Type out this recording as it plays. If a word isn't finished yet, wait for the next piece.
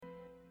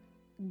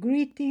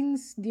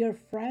Greetings, dear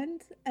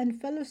friends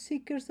and fellow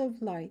seekers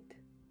of light.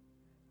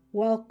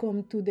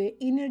 Welcome to the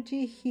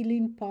Energy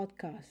Healing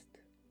Podcast,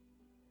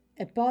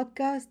 a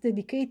podcast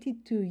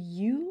dedicated to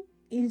you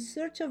in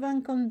search of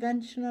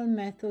unconventional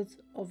methods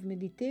of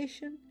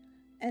meditation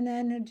and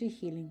energy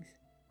healings.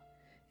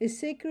 A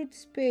sacred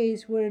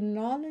space where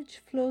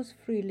knowledge flows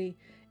freely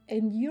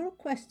and your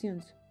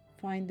questions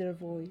find their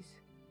voice.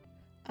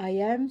 I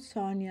am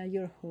Sonia,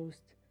 your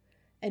host,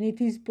 and it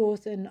is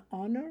both an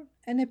honor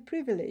and a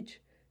privilege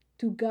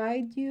to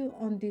guide you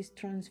on this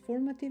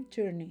transformative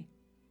journey.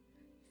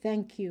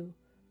 Thank you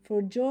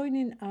for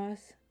joining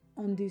us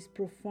on this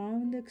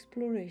profound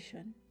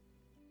exploration.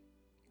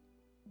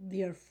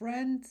 Dear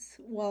friends,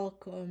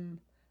 welcome.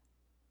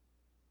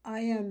 I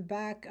am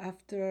back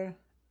after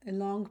a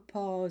long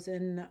pause,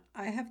 and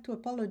I have to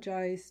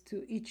apologize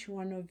to each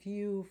one of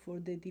you for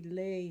the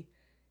delay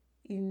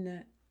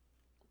in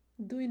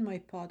doing my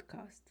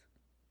podcast.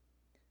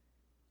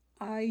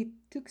 I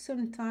took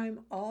some time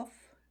off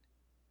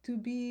to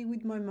be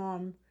with my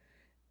mom.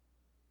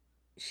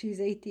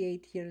 She's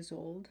 88 years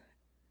old,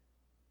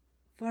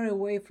 far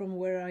away from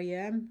where I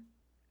am.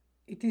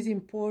 It is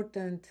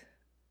important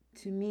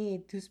to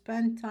me to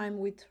spend time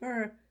with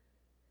her,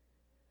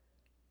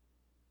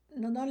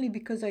 not only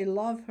because I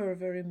love her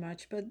very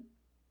much, but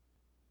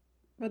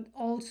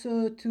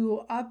also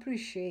to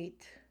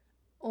appreciate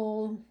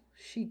all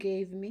she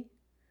gave me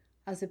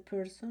as a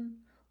person,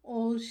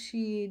 all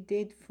she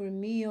did for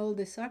me, all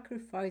the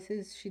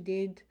sacrifices she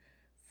did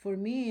for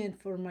me and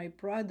for my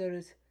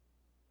brothers.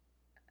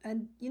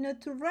 And,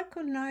 to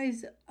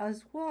recognize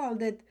as well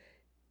that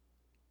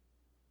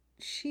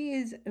she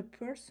is a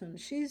person.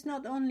 She is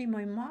not only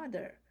my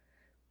mother,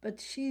 but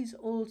she's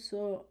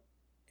also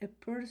a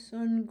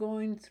person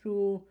going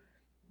through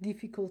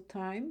difficult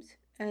times.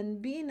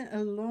 And being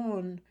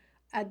alone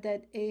at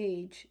that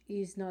age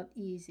is not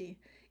easy.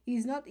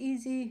 It's not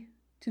easy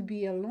to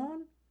be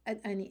alone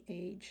at any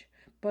age.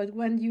 But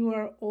when you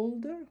are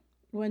older,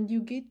 when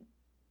you get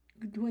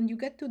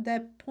to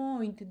that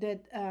point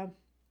that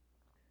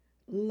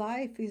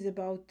life is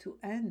about to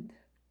end,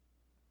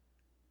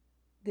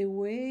 the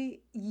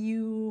way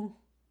you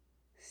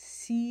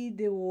see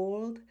the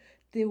world,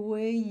 the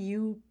way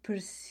you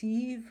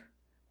perceive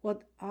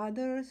what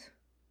others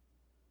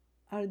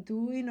are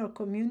doing or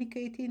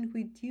communicating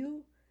with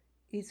you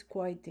is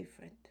quite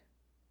different.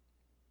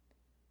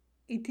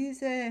 It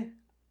is a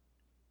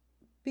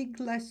big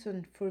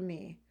lesson for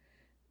me,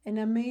 an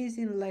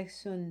amazing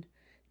lesson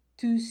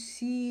to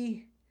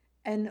see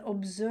and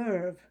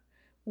observe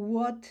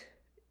what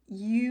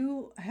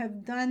you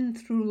have done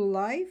through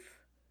life,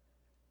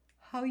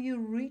 how you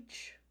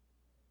reach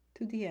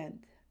to the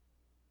end.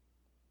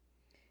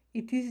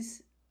 It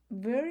is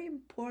very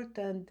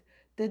important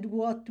that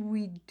what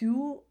we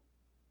do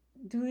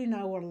during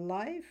our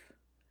life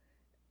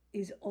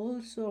is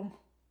also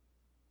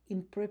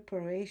in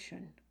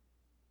preparation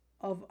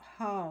of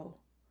how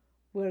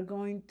we're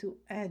going to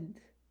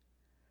end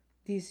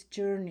this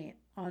journey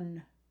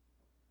on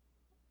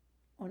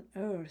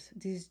earth,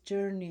 this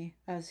journey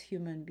as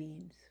human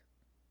beings.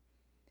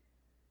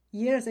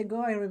 Years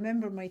ago, I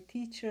remember my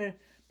teacher,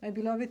 my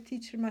beloved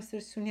teacher, Master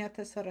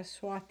Sunyata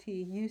Saraswati,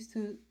 used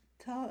to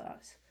tell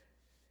us,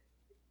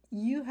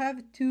 you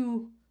have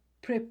to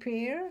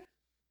prepare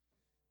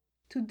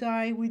to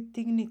die with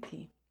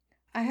dignity.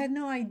 I had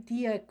no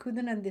idea, I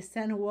couldn't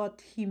understand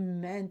what he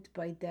meant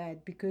by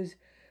that, because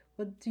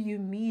what do you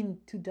mean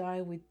to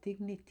die with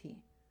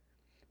dignity?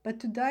 But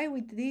to die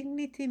with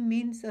dignity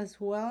means as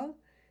well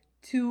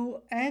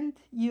to end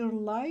your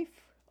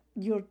life,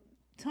 your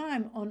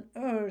time on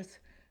earth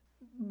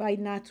by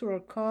natural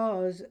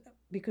cause,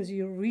 because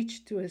you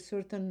reach to a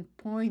certain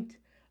point,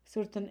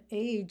 certain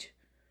age,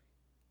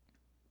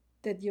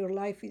 that your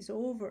life is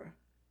over.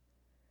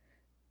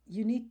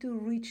 You need to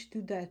reach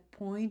to that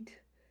point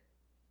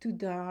to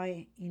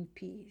die in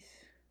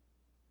peace.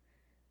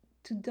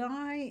 To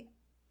die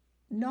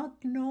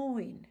not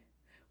knowing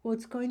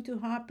what's going to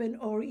happen,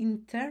 or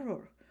in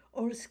terror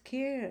or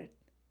scared,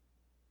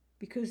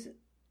 because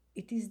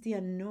it is the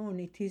unknown.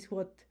 It is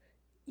what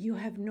you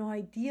have no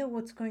idea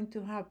what's going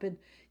to happen.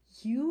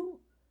 You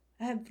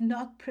have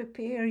not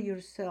prepared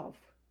yourself.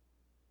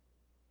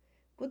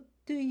 What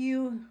do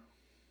you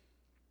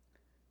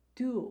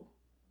do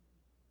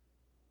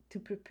to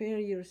prepare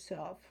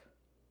yourself?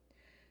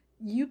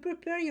 You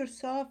prepare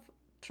yourself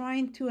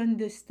trying to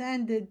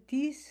understand that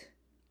this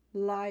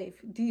life,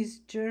 this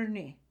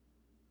journey,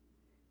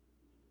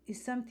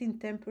 is something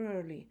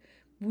temporary.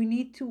 We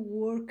need to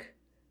work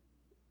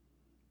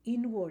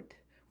inward.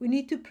 We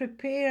need to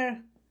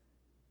prepare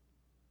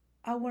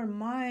our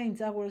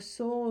minds, our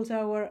souls,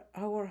 our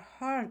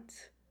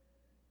hearts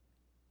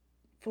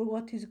for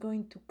what is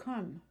going to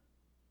come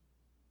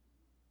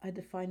at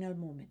the final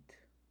moment.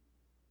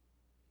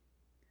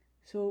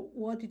 So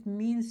what it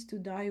means to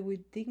die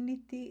with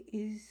dignity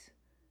is,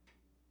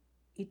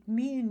 it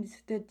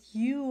means that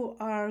you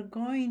are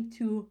going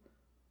to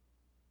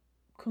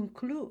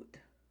conclude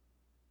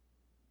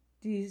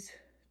this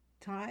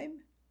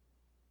time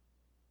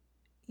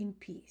in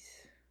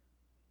peace.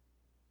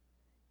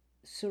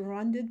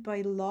 surrounded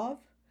by love.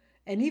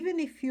 And even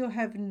if you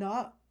have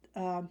not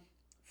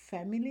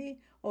family,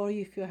 or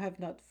if you have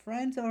not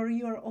friends, or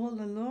you're all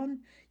alone,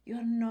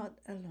 you're not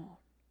alone.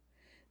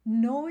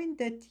 Knowing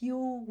that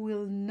you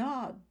will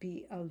not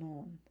be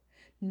alone,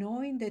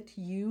 knowing that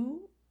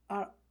you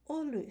are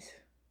always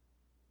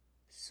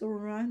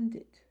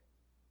surrounded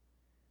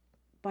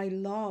by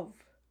love,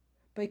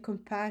 by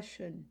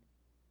compassion.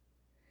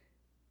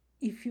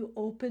 If you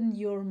open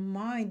your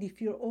mind,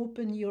 if you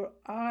open your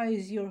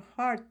eyes, your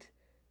heart,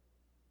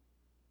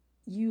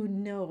 you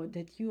know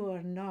that you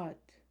are not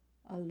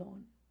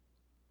alone.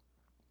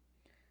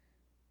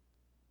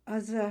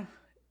 As a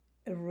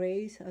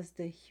race, as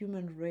the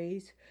human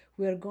race,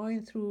 we are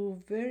going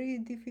through very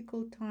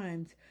difficult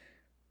times.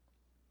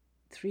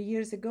 3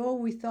 years ago,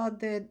 we thought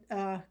that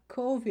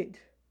COVID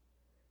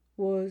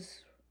was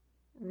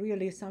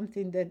really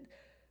something that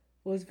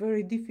was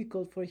very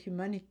difficult for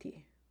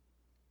humanity.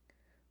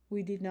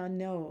 We did not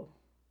know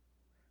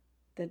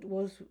that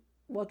was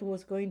what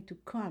was going to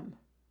come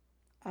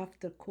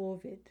after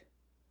COVID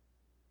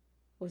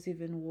was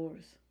even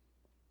worse.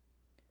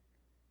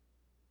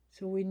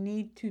 So we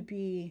need to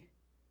be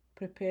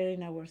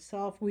preparing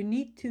ourselves. We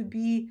need to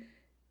be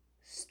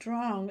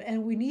strong,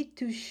 and we need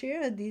to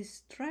share this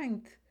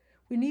strength.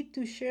 We need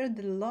to share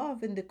the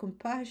love and the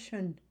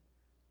compassion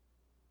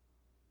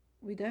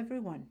with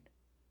everyone.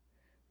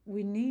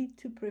 We need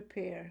to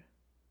prepare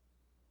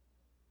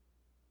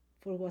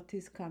for what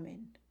is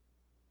coming.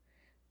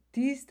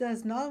 This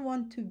does not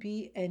want to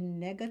be a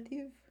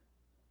negative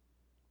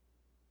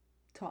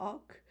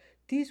talk.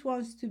 This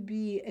wants to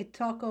be a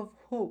talk of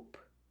hope.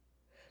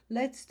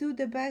 Let's do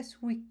the best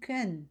we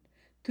can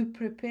to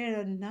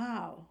prepare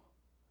now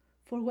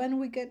for when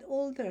we get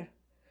older,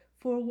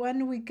 for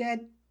when we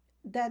get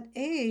that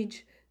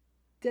age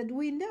that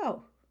we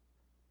know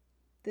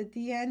that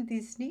the end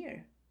is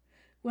near.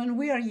 When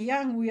we are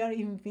young, we are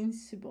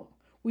invincible.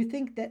 We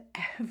think that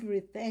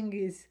everything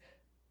is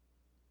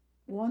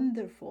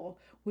wonderful.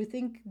 We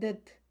think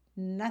that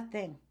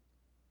nothing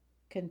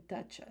can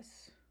touch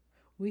us.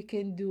 We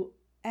can do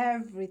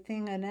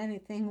everything and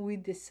anything we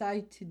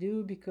decide to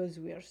do because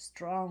we are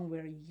strong,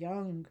 we're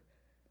young.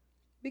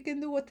 We can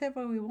do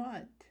whatever we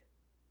want.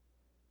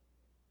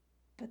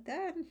 But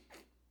then,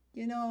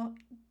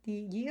 the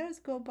years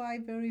go by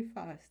very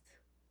fast.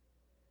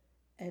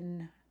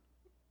 And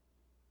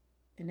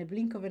in a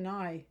blink of an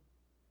eye,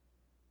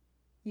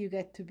 you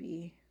get to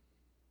be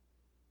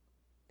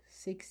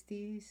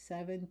 60,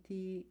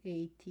 70,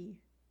 80.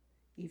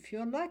 If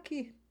you're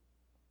lucky,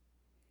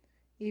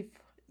 if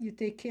you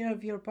take care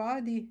of your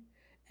body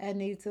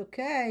and it's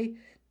okay,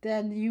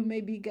 then you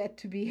maybe get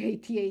to be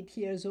 88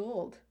 years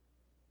old.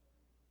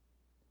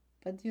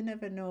 But you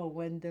never know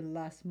when the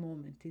last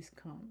moment is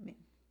coming.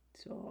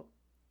 So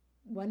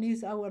when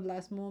is our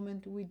last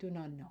moment? We do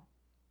not know.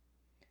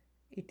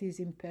 It is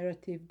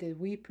imperative that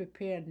we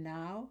prepare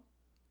now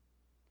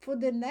for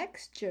the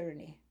next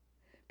journey,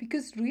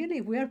 because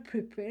really we are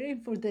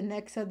preparing for the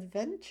next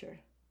adventure.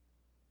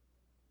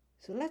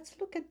 So let's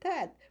look at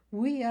that.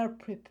 We are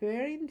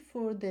preparing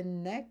for the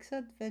next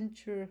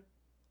adventure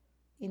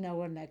in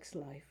our next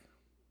life.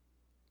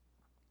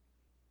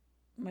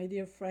 My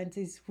dear friends,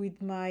 it's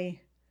with my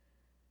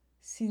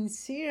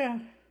sincere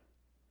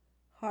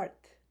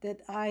heart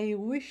that I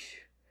wish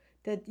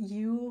that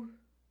you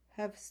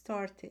have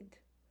started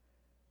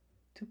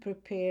to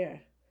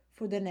prepare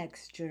for the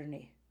next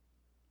journey.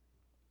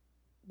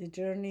 The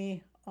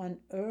journey on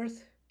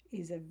earth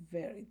is a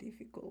very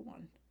difficult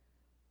one.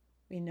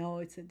 We know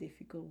it's a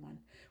difficult one.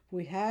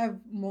 We have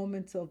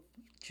moments of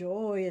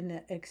joy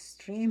and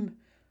extreme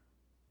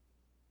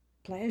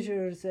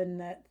pleasures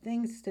and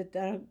things that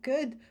are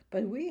good,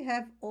 but we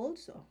have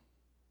also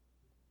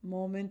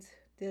moments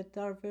that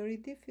are very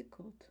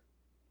difficult.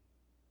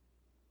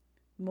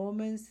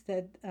 Moments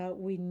that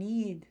we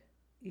need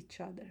each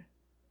other.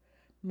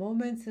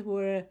 Moments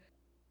where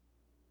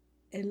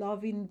a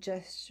loving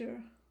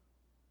gesture,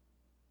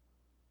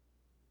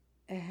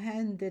 a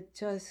hand that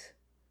just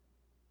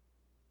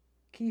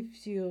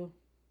gives you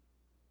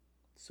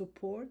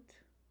support,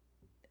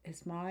 a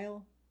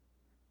smile,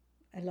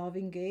 a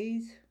loving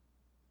gaze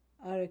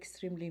are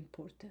extremely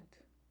important.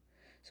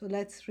 So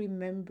let's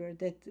remember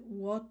that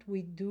what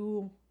we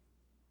do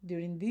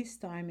during this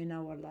time in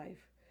our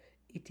life,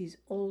 it is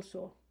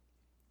also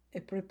a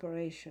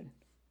preparation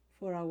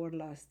for our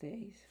last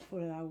days,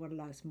 for our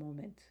last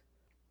moments.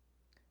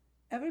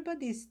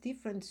 Everybody is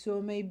different,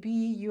 so maybe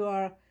you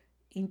are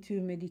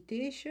into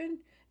meditation,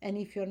 and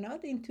if you're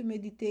not into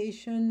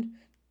meditation,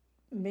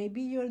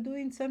 maybe you're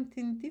doing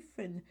something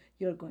different.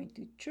 You're going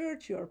to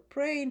church, you're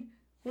praying,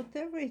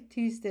 whatever it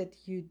is that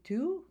you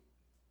do,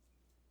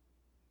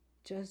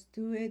 just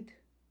do it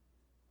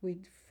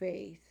with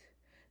faith,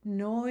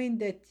 knowing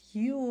that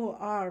you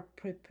are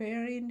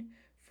preparing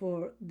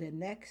for the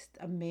next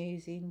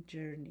amazing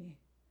journey.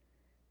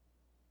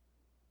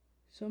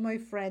 So my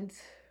friends,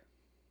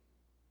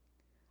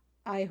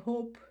 I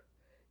hope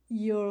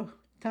your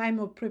time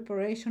of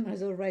preparation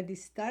has already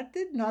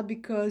started, not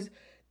because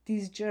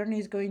this journey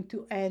is going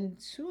to end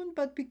soon,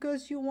 but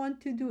because you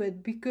want to do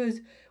it, because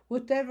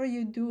whatever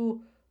you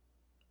do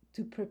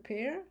to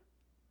prepare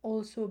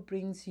also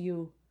brings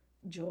you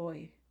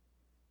joy,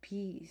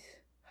 peace,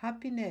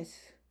 happiness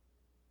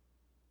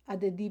at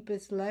the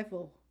deepest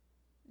level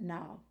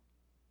now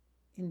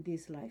in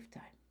this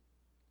lifetime.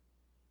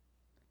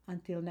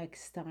 Until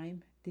next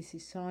time, this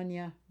is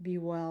Sonia. Be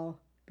well,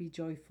 be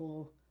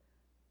joyful.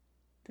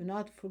 Do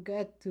not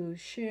forget to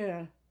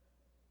share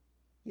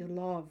your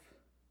love,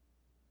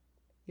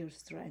 your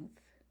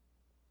strength,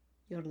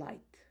 your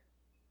light.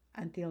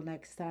 Until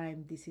next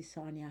time, this is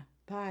Sonia.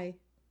 Bye.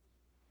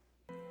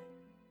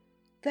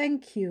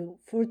 Thank you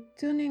for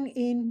tuning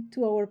in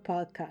to our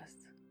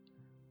podcast.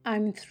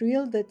 I'm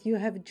thrilled that you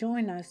have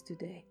joined us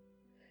today.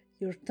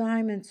 Your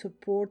time and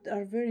support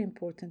are very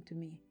important to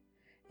me,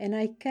 and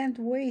I can't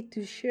wait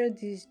to share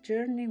this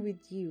journey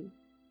with you.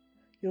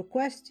 Your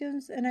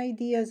questions and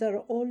ideas are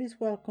always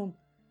welcome,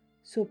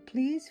 so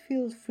please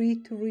feel free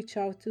to reach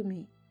out to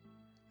me.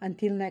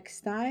 Until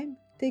next time,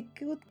 take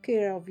good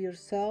care of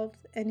yourselves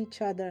and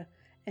each other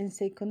and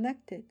stay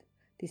connected.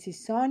 This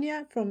is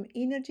Sonia from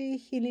Energy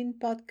Healing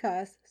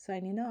Podcast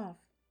signing off.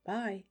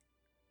 Bye.